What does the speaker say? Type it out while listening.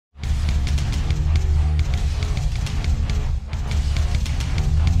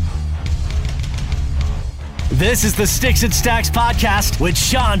This is the Sticks and Stacks podcast with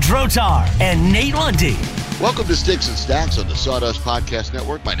Sean Drotar and Nate Lundy. Welcome to Sticks and Stacks on the Sawdust Podcast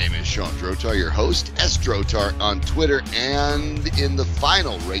Network. My name is Sean Drotar, your host, S-Drotar on Twitter, and in the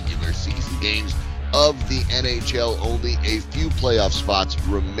final regular season games of the NHL, only a few playoff spots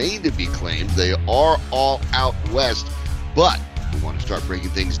remain to be claimed. They are all out west, but we want to start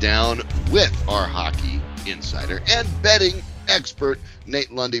breaking things down with our hockey insider and betting expert,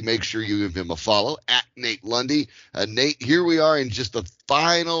 Nate Lundy. Make sure you give him a follow at Nate Lundy. Nate, here we are in just the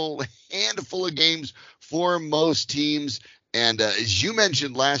final handful of games for most teams. And as you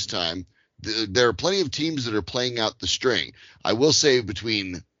mentioned last time, there are plenty of teams that are playing out the string. I will say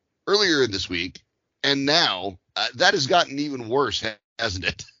between earlier in this week and now, that has gotten even worse, hasn't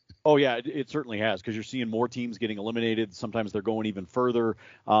it? Oh, yeah, it certainly has, because you're seeing more teams getting eliminated. Sometimes they're going even further.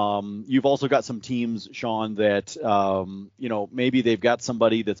 You've also got some teams, Sean, that, maybe they've got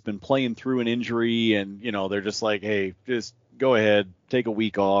somebody that's been playing through an injury and, they're just like, hey, just go ahead, take a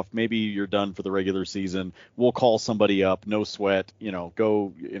week off. Maybe you're done for the regular season. We'll call somebody up. No sweat.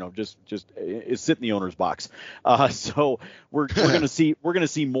 Go. Just sit in the owner's box. So we're going to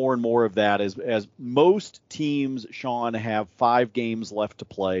see more and more of that as most teams, Sean, have 5 games left to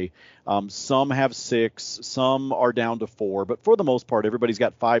play. Some have 6. Some are down to 4. But for the most part, everybody's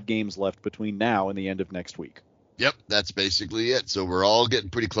got 5 games left between now and the end of next week. Yep, that's basically it. So we're all getting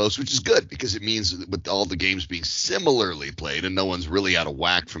pretty close, which is good because it means that with all the games being similarly played and no one's really out of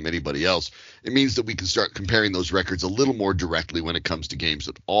whack from anybody else, it means that we can start comparing those records a little more directly when it comes to games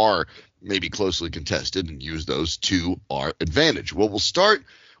that are maybe closely contested and use those to our advantage. Well, we'll start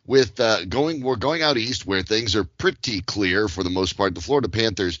with we're going out east where things are pretty clear for the most part. The Florida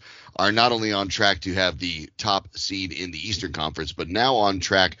Panthers are not only on track to have the top seed in the Eastern Conference, but now on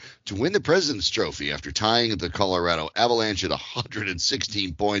track to win the President's Trophy after tying the Colorado Avalanche at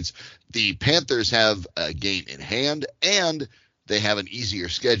 116 points. The Panthers have a game in hand, and they have an easier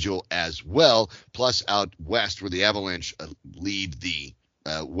schedule as well. Plus out west where the Avalanche lead the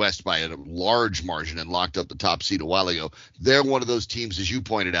West by a large margin and locked up the top seed a while ago. They're one of those teams, as you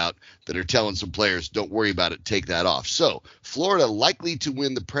pointed out, that are telling some players, don't worry about it, take that off. So Florida likely to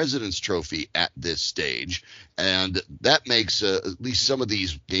win the President's Trophy at this stage, and that makes at least some of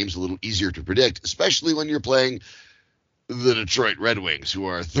these games a little easier to predict, especially when you're playing the Detroit Red Wings, who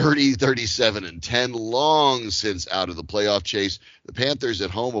are 30, 37, and 10, long since out of the playoff chase. The Panthers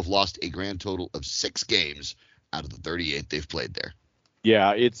at home have lost a grand total of 6 games out of the 38 they've played there.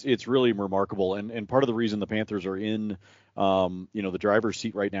 Yeah, it's really remarkable, and part of the reason the Panthers are in the driver's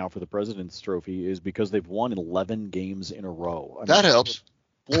seat right now for the President's Trophy is because they've won 11 games in a row. That helps.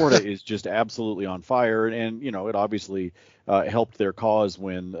 Florida is just absolutely on fire, and it obviously helped their cause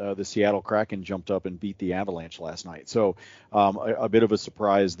when the Seattle Kraken jumped up and beat the Avalanche last night. So a bit of a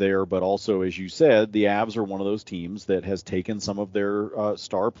surprise there, but also, as you said, the Avs are one of those teams that has taken some of their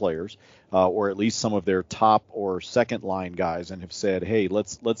star players, or at least some of their top or second line guys, and have said, hey,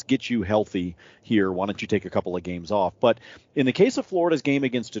 let's get you healthy here. Why don't you take a couple of games off? But in the case of Florida's game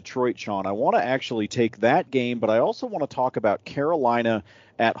against Detroit, Sean, I want to actually take that game, but I also want to talk about Carolina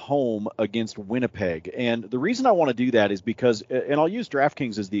at home against Winnipeg. And the reason I want to do that is because, and I'll use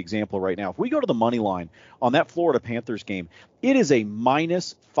DraftKings as the example right now. If we go to the money line on that Florida Panthers game, it is a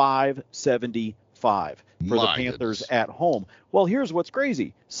minus 575 for the Panthers at home. Well, here's what's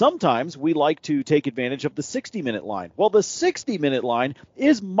crazy. Sometimes we like to take advantage of the 60-minute line. Well, the 60-minute line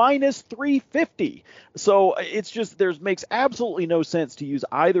is minus 350. So it's just makes absolutely no sense to use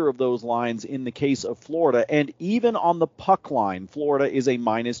either of those lines in the case of Florida. And even on the puck line, Florida is a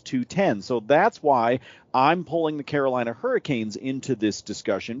minus 210. So that's why I'm pulling the Carolina Hurricanes into this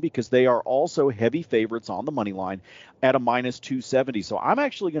discussion, because they are also heavy favorites on the money line at a minus 270. So I'm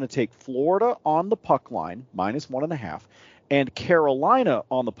actually going to take Florida on the puck line, minus 1.5, and Carolina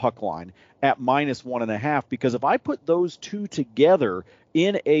on the puck line at minus 1.5, because if I put those two together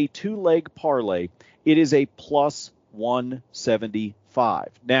in a 2-leg parlay, it is a plus 175.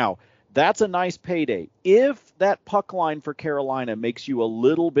 Now, that's a nice payday. If that puck line for Carolina makes you a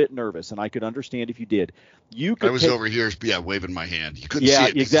little bit nervous, and I could understand if you did, you could. I was over here, waving my hand. You couldn't see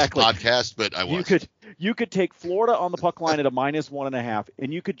it. Exactly. Podcast, but I was. You could take Florida on the puck line at a minus 1.5,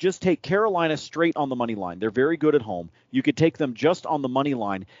 and you could just take Carolina straight on the money line. They're very good at home. You could take them just on the money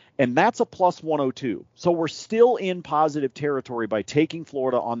line and that's a plus 102. So we're still in positive territory by taking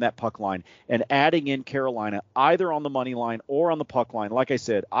Florida on that puck line and adding in Carolina either on the money line or on the puck line. Like I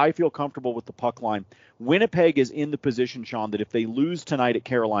said, I feel comfortable with the puck line. Winnipeg is in the position, Sean, that if they lose tonight at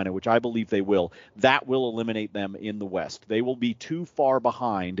Carolina, which I believe they will, that will eliminate them in the West. They will be too far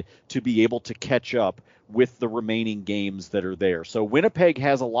behind to be able to catch up with the remaining games that are there. So Winnipeg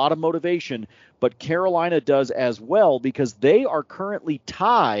has a lot of motivation, but Carolina does as well because they are currently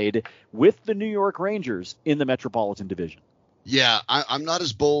tied with the New York Rangers in the Metropolitan Division. Yeah, I'm not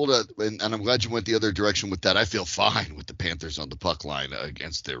as bold, and I'm glad you went the other direction with that. I feel fine with the Panthers on the puck line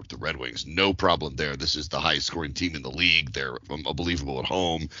against the Red Wings. No problem there. This is the highest scoring team in the league. They're unbelievable at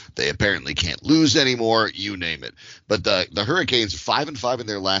home. They apparently can't lose anymore. You name it. But the Hurricanes are 5-5 in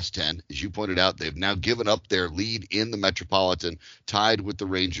their last 10. As you pointed out, they've now given up their lead in the Metropolitan, tied with the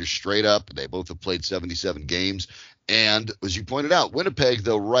Rangers straight up. They both have played 77 games. And as you pointed out, Winnipeg,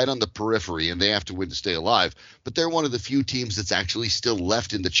 though, right on the periphery, and they have to win to stay alive, but they're one of the few teams that's actually still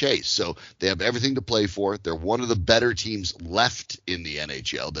left in the chase. So they have everything to play for. They're one of the better teams left in the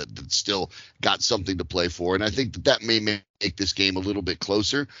NHL that still got something to play for. And I think that may make this game a little bit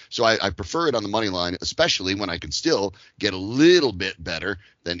closer. So I prefer it on the money line, especially when I can still get a little bit better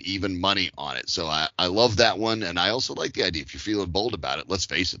than even money on it. So I love that one. And I also like the idea, if you're feeling bold about it, let's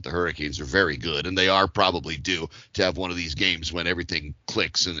face it, the Hurricanes are very good, and they are probably due to have one of these games when everything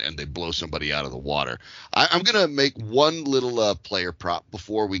clicks and they blow somebody out of the water. I'm going to make one little player prop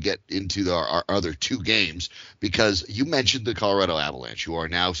before we get into our other two games, because you mentioned the Colorado Avalanche, who are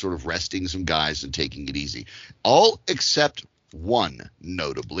now sort of resting some guys and taking it easy. All except one,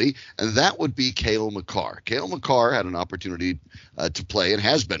 notably, and that would be Cale Makar. Cale Makar had an opportunity to play and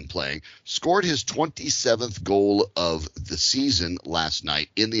has been playing, scored his 27th goal of the season last night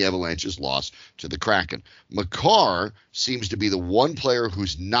in the Avalanche's loss to the Kraken. Makar seems to be the one player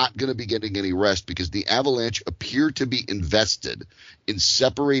who's not going to be getting any rest because the Avalanche appear to be invested in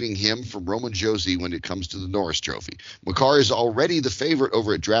separating him from Roman Josi when it comes to the Norris Trophy. Makar is already the favorite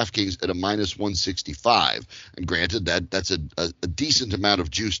over at DraftKings at a minus 165, and granted that's a decent amount of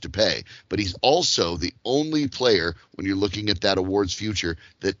juice to pay, but he's also the only player when you're looking at that awards future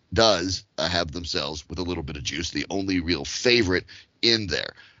that does have themselves with a little bit of juice, the only real favorite in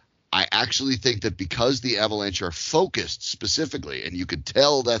there. I actually think that because the Avalanche are focused specifically, and you could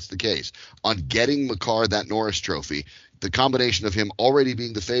tell that's the case, on getting Makar that Norris Trophy, the combination of him already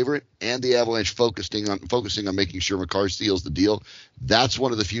being the favorite and the Avalanche focusing on making sure Makar seals the deal, that's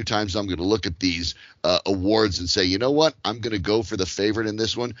one of the few times I'm going to look at these awards and say, you know what, I'm going to go for the favorite in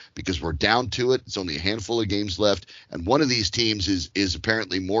this one because we're down to it. It's only a handful of games left, and one of these teams is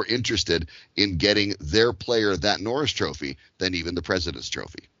apparently more interested in getting their player that Norris Trophy than even the President's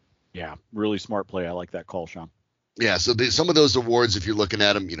Trophy. Yeah, really smart play. I like that call, Sean. Yeah, so some of those awards, if you're looking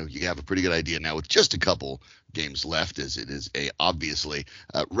at them, you have a pretty good idea now with just a couple games left, as it is obviously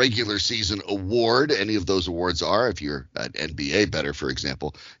regular season award. Any of those awards are, if you're an NBA bettor, for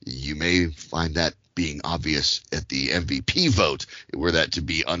example, you may find that being obvious at the MVP vote, were that to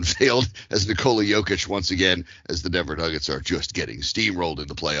be unveiled as Nikola Jokic once again, as the Denver Nuggets are just getting steamrolled in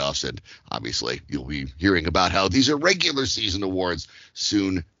the playoffs. And obviously you'll be hearing about how these are regular season awards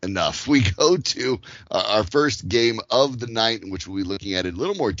soon enough. We go to our first game of the night, in which we'll be looking at in a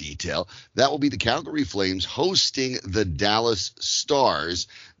little more detail. That will be the Calgary Flames hosting the Dallas Stars.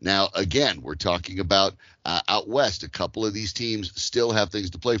 Now, again, we're talking about out west. A couple of these teams still have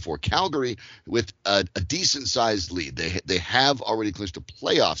things to play for. Calgary with a decent-sized lead. They have already clinched a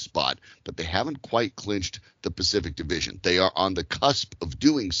playoff spot, but they haven't quite clinched the Pacific Division. They are on the cusp of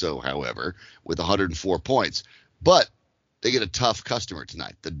doing so, however, with 104 points. But they get a tough customer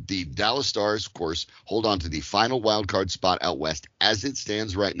tonight. The Dallas Stars, of course, hold on to the final wild card spot out west as it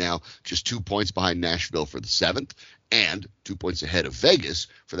stands right now, just 2 points behind Nashville for the 7th and 2 points ahead of Vegas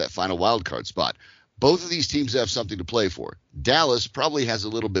for that final wild card spot. Both of these teams have something to play for. Dallas probably has a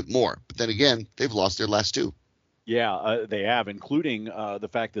little bit more, but then again, they've lost their last two. Yeah, they have, including the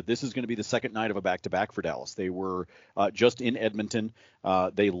fact that this is going to be the second night of a back-to-back for Dallas. They were just in Edmonton.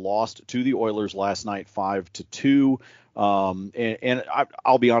 They lost to the Oilers last night 5-2. And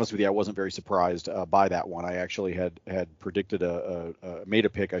I'll be honest with you, I wasn't very surprised by that one. I actually had predicted made a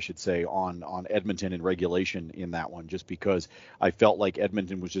pick, I should say, on Edmonton in regulation in that one, just because I felt like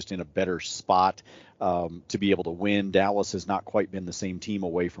Edmonton was just in a better spot to be able to win. Dallas has not quite been the same team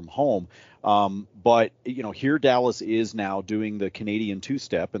away from home. But here Dallas is now doing the Canadian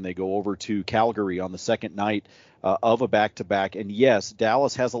two-step, and they go over to Calgary on the second night of a back-to-back. And yes,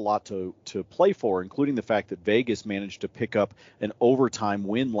 Dallas has a lot to play for, including the fact that Vegas managed to pick up an overtime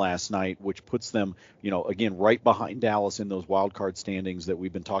win last night, which puts them, again, right behind Dallas in those wild card standings that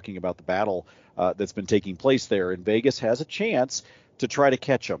we've been talking about, the battle that's been taking place there. And Vegas has a chance to try to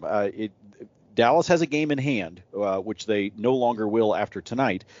catch them. Dallas has a game in hand, which they no longer will after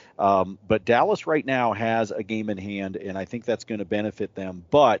tonight. But Dallas right now has a game in hand, and I think that's going to benefit them.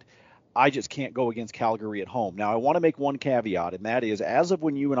 But I just can't go against Calgary at home. Now, I want to make one caveat, and that is, as of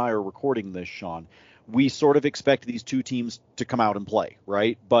when you and I are recording this, Sean, we sort of expect these two teams to come out and play,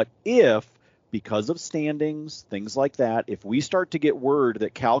 right? But if, because of standings, things like that, if we start to get word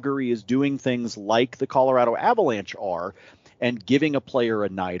that Calgary is doing things like the Colorado Avalanche are, and giving a player a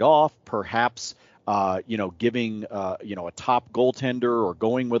night off, perhaps, giving, a top goaltender, or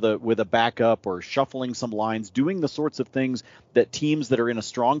going with a backup, or shuffling some lines, doing the sorts of things that teams that are in a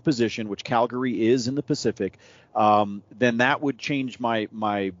strong position, which Calgary is in the Pacific, then that would change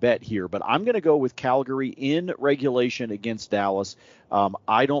my bet here. But I'm going to go with Calgary in regulation against Dallas.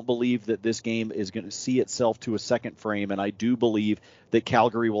 I don't believe that this game is going to see itself to a second frame, and I do believe that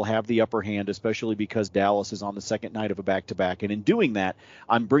Calgary will have the upper hand, especially because Dallas is on the second night of a back-to-back. And in doing that,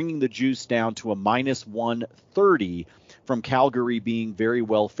 I'm bringing the juice down to a minus 130 from Calgary being very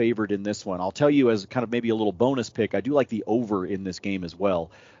well favored in this one. I'll tell you, as kind of maybe a little bonus pick, I do like the over in this game as well,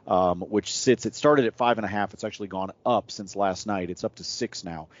 which it started at 5.5. It's actually gone up since last night. It's up to 6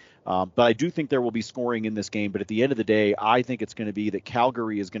 now. But I do think there will be scoring in this game. But at the end of the day, I think it's going to be that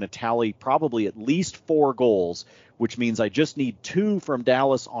Calgary is going to tally probably at least 4 goals, which means I just need 2 from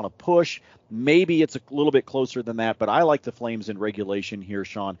Dallas on a push. Maybe it's a little bit closer than that, but I like the Flames in regulation here,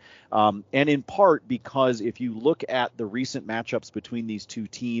 Sean. And in part because if you look at the recent matchups between these two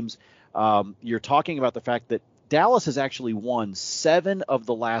teams, you're talking about the fact that Dallas has actually won 7 of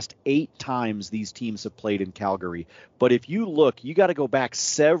the last 8 times these teams have played in Calgary. But if you look, you got to go back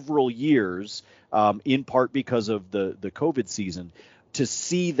several years, in part because of the COVID season, to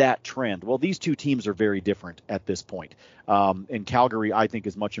see that trend. Well, these two teams are very different at this point. And Calgary, I think,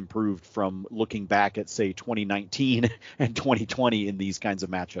 is much improved from looking back at, say, 2019 and 2020 in these kinds of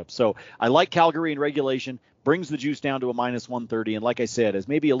matchups. So I like Calgary in regulation, brings the juice down to a minus 130. And like I said, as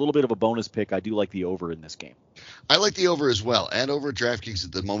maybe a little bit of a bonus pick, I do like the over in this game. I like the over as well. And over at DraftKings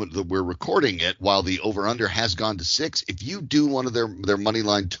at the moment that we're recording it, while the over-under has gone to 6, if you do one of their money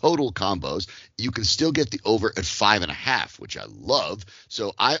line total combos, you can still get the over at 5.5, which I love.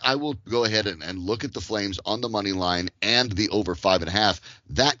 So I will go ahead and look at the Flames on the money line and the over 5.5.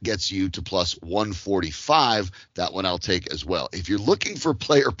 That gets you to plus 145. That one I'll take as well. If you're looking for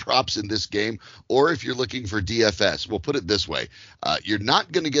player props in this game, or if you're looking for DFS, we'll put it this way. You're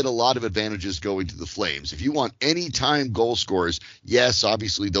not going to get a lot of advantages going to the Flames. If you want anytime goal scorers, yes,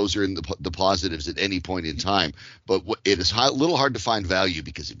 obviously those are in the positives at any point in time, but it is a little hard to find value,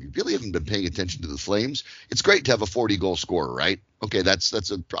 because if you really haven't been paying attention to the Flames, it's great to have a 40-goal scorer, right? Okay, that's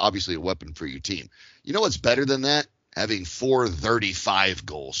obviously a weapon for your team. You know what's better than that? Having 4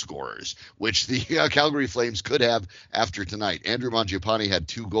 35-goal scorers, which the Calgary Flames could have after tonight. Andrew Mangiapane had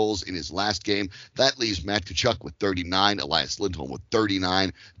 2 goals in his last game. That leaves Matt Tkachuk with 39, Elias Lindholm with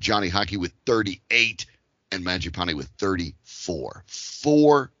 39, Johnny Hockey with 38, and Mangiapane with 34.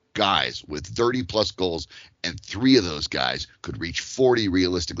 4 guys with 30-plus goals, and 3 of those guys could reach 40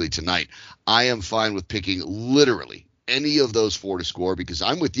 realistically tonight. I am fine with picking literally any of those 4 to score, because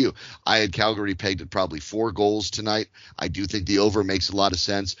I'm with you. I had Calgary pegged at probably 4 goals tonight. I do think the over makes a lot of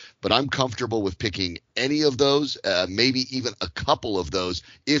sense, but I'm comfortable with picking any of those, maybe even a couple of those,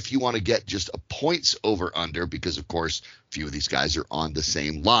 if you want to get just a points over under, because of course, a few of these guys are on the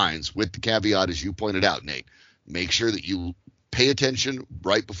same lines, with the caveat, as you pointed out, Nate, make sure that you pay attention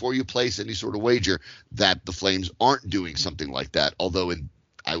right before you place any sort of wager that the Flames aren't doing something like that. Although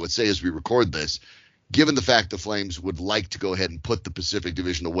I would say, as we record this, given the fact the Flames would like to go ahead and put the Pacific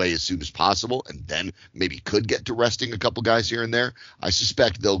Division away as soon as possible, and then maybe could get to resting a couple guys here and there, I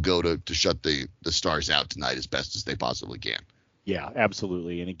suspect they'll go to shut the Stars out tonight as best as they possibly can. Yeah,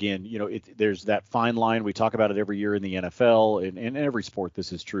 absolutely. And again, there's that fine line. We talk about it every year in the NFL, and in every sport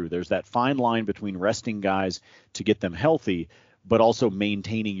this is true. There's that fine line between resting guys to get them healthy, but also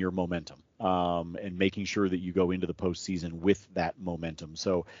maintaining your momentum. And making sure that you go into the postseason with that momentum.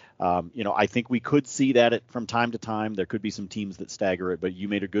 So, I think we could see that from time to time. There could be some teams that stagger it, but you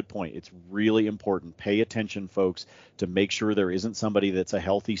made a good point. It's really important. Pay attention, folks, to make sure there isn't somebody that's a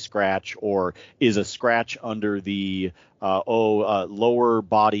healthy scratch or is a scratch under the lower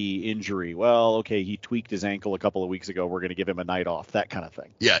body injury. Well, okay, he tweaked his ankle a couple of weeks ago. We're going to give him a night off, that kind of thing.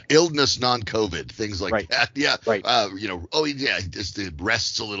 Yeah, illness, non-COVID, things like that. Yeah, right. He just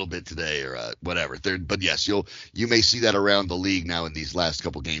rests a little bit today or whatever. But yes, you may see that around the league now in these last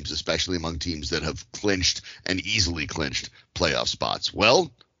couple games, especially among teams that have clinched and easily clinched playoff spots.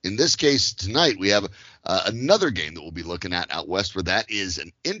 Well, in this case tonight, we have another game that we'll be looking at out west, where that is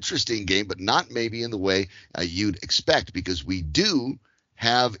an interesting game, but not maybe in the way you'd expect, because we do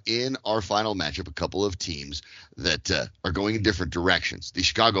have in our final matchup a couple of teams that are going in different directions. The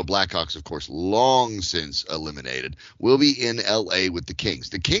Chicago Blackhawks, of course, long since eliminated, will be in L.A. with the Kings.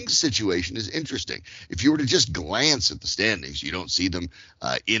 The Kings situation is interesting. If you were to just glance at the standings, you don't see them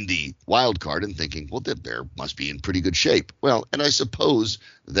in the wild card and thinking, well, the Bear must be in pretty good shape. Well, and I suppose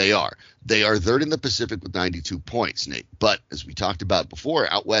they are. They are third in the Pacific with 92 points, Nate. But as we talked about before,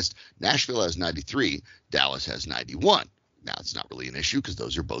 out west, Nashville has 93, Dallas has 91. Now, it's not really an issue because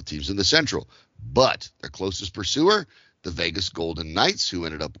those are both teams in the Central. But their closest pursuer, the Vegas Golden Knights, who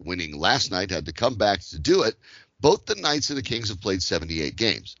ended up winning last night, had to come back to do it. Both the Knights and the Kings have played 78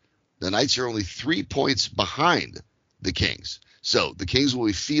 games. The Knights are only 3 points behind the Kings. So the Kings will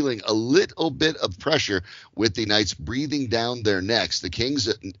be feeling a little bit of pressure with the Knights breathing down their necks. The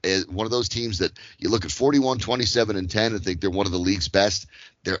Kings is one of those teams that you look at 41, 27, and 10 and think they're one of the league's best.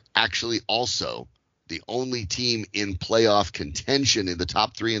 They're actually also the only team in playoff contention in the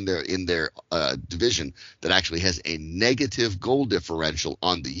top three in their division that actually has a negative goal differential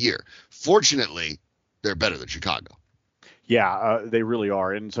on the year. Fortunately, they're better than Chicago. Yeah, they really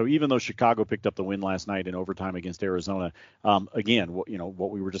are. And so even though Chicago picked up the win last night in overtime against Arizona, again,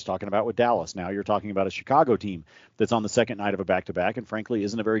 what we were just talking about with Dallas. Now you're talking about a Chicago team that's on the second night of a back-to-back and frankly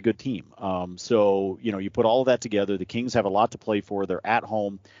isn't a very good team. So you put all of that together. The Kings have a lot to play for. They're at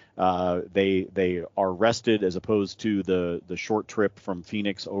home. They are rested as opposed to the short trip from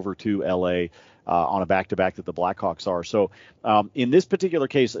Phoenix over to LA on a back-to-back that the Blackhawks are. So in this particular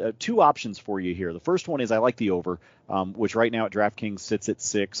case, two options for you here. The first one is I like the over, which right now at DraftKings sits at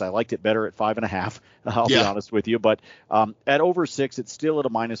 6. I liked it better at 5.5. I'll be honest with you, but at over 6, it's still at a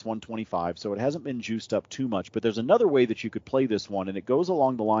minus 125. So it hasn't been juiced up too much. But there's another way that you could play this one, and it goes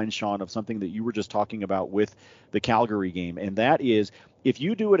along the line, Sean, of something that you were just talking about with the Calgary game, and that is if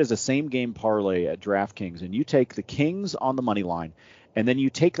you do it as a same-game parlay at DraftKings and you take the Kings on the money line, and then you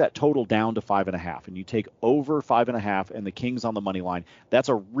take that total down to 5.5, and you take over 5.5 and the Kings on the money line, that's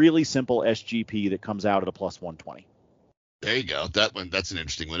a really simple SGP that comes out at a plus 120. There you go. That's an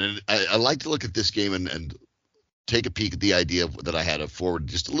interesting one. And I like to look at this game and take a peek at the idea that I had forward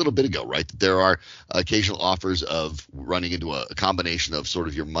just a little bit ago, right? That there are occasional offers of running into a combination of sort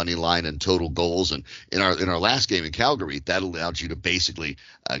of your money line and total goals. And in our last game in Calgary, that allowed you to basically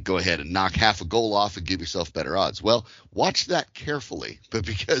go ahead and knock half a goal off and give yourself better odds. Well, watch that carefully, but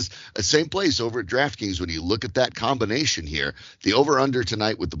because the same place over at DraftKings, when you look at that combination here, the over-under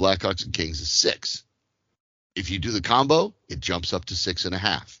tonight with the Blackhawks and Kings is 6. If you do the combo, it jumps up to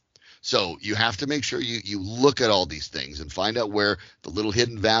 6.5. So you have to make sure you look at all these things and find out where the little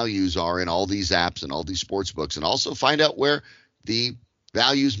hidden values are in all these apps and all these sports books, and also find out where the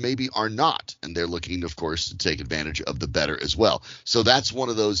values maybe are not. And they're looking, of course, to take advantage of the better as well. So that's one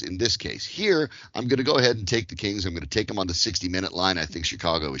of those in this case. Here, I'm going to go ahead and take the Kings. I'm going to take them on the 60-minute line. I think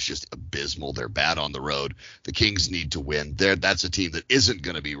Chicago is just abysmal. They're bad on the road. The Kings need to win. That's a team that isn't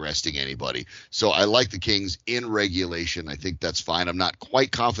going to be resting anybody. So I like the Kings in regulation. I think that's fine. I'm not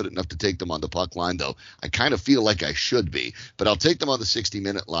quite confident enough to take them on the puck line, though. I kind of feel like I should be. But I'll take them on the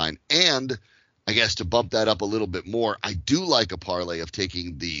 60-minute line. And I guess to bump that up a little bit more, I do like a parlay of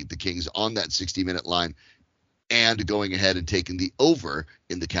taking the Kings on that 60-minute line and going ahead and taking the over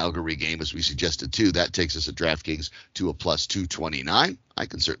in the Calgary game, as we suggested too. That takes us at DraftKings to a plus 229. I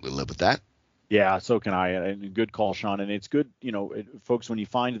can certainly live with that. Yeah, so can I. And good call, Sean. And it's good, folks, when you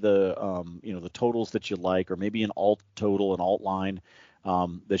find the, the totals that you like, or maybe an alt total, an alt line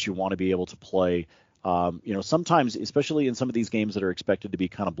that you want to be able to play. Sometimes, especially in some of these games that are expected to be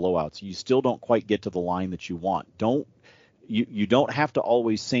kind of blowouts, you still don't quite get to the line that you want. You don't have to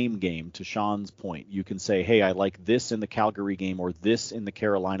always same game, to Sean's point. You can say, hey, I like this in the Calgary game, or this in the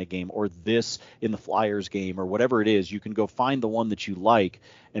Carolina game, or this in the Flyers game, or whatever it is. You can go find the one that you like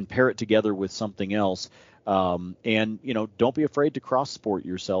and pair it together with something else And don't be afraid to cross sport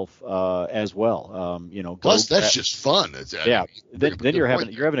yourself as well. Plus that's just fun. Then you're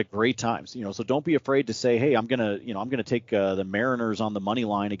having a great time. So don't be afraid to say, hey, I'm gonna take the Mariners on the money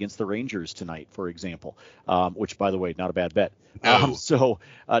line against the Rangers tonight, for example. Which, by the way, not a bad bet. No.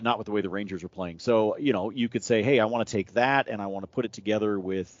 Not with the way the Rangers are playing. So you could say, hey, I want to take that and I want to put it together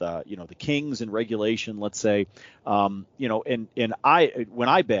with the Kings in regulation, let's say. And when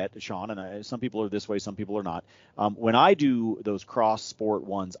I bet, Sean, and some people are this way, some people are not. When I do those cross sport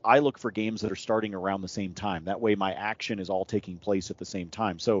ones, I look for games that are starting around the same time. That way my action is all taking place at the same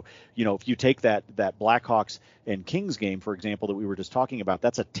time. So, if you take that Blackhawks and Kings game, for example, that we were just talking about,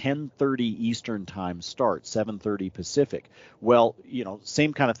 that's a 10:30 Eastern time start, 7:30 Pacific. Well,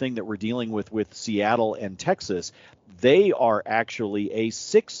 same kind of thing that we're dealing with Seattle and Texas. They are actually a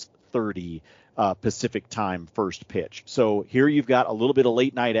 6:30 Pacific time first pitch. So here you've got a little bit of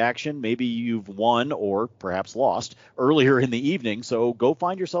late night action. Maybe you've won or perhaps lost earlier in the evening. So go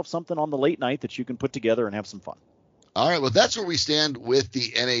find yourself something on the late night that you can put together and have some fun. All right, well, that's where we stand with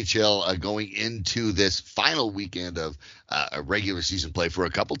the NHL going into this final weekend of a regular season play for a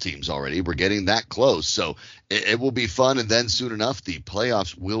couple teams already. We're getting that close, so it will be fun, and then soon enough, the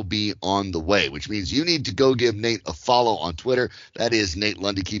playoffs will be on the way, which means you need to go give Nate a follow on Twitter. That is Nate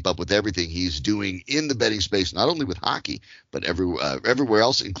Lundy. Keep up with everything he's doing in the betting space, not only with hockey, but everywhere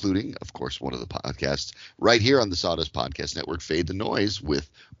else, including, of course, one of the podcasts right here on the Sawdust Podcast Network, Fade the Noise, with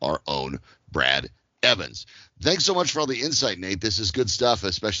our own Brad Evans. Thanks so much for all the insight, Nate. This is good stuff,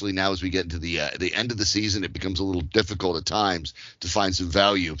 especially now as we get into the end of the season. It becomes a little difficult at times to find some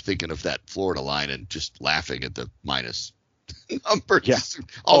value thinking of that Florida line and just laughing at the minus numbers. Yeah.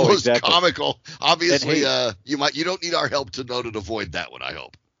 Almost exactly. Comical. Obviously, hey, you don't need our help to know to avoid that one, I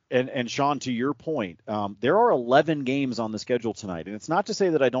hope. And Sean, to your point, there are 11 games on the schedule tonight. And it's not to say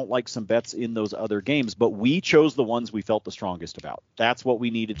that I don't like some bets in those other games, but we chose the ones we felt the strongest about. That's what we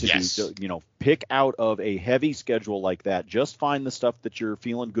needed to do. So, pick out of a heavy schedule like that. Just find the stuff that you're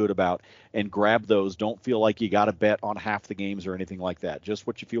feeling good about and grab those. Don't feel like you got to bet on half the games or anything like that. Just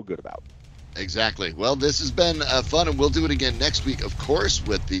what you feel good about. Exactly. Well, this has been fun, and we'll do it again next week, of course,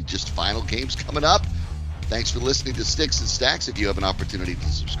 with the just final games coming up. Thanks for listening to Sticks and Stacks. If you have an opportunity to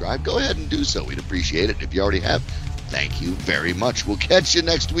subscribe, go ahead and do so. We'd appreciate it. If you already have, thank you very much. We'll catch you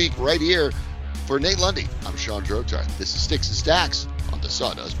next week right here. For Nate Lundy, I'm Sean Drotar. This is Sticks and Stacks on the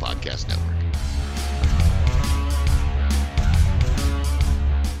Sawdust Podcast Network.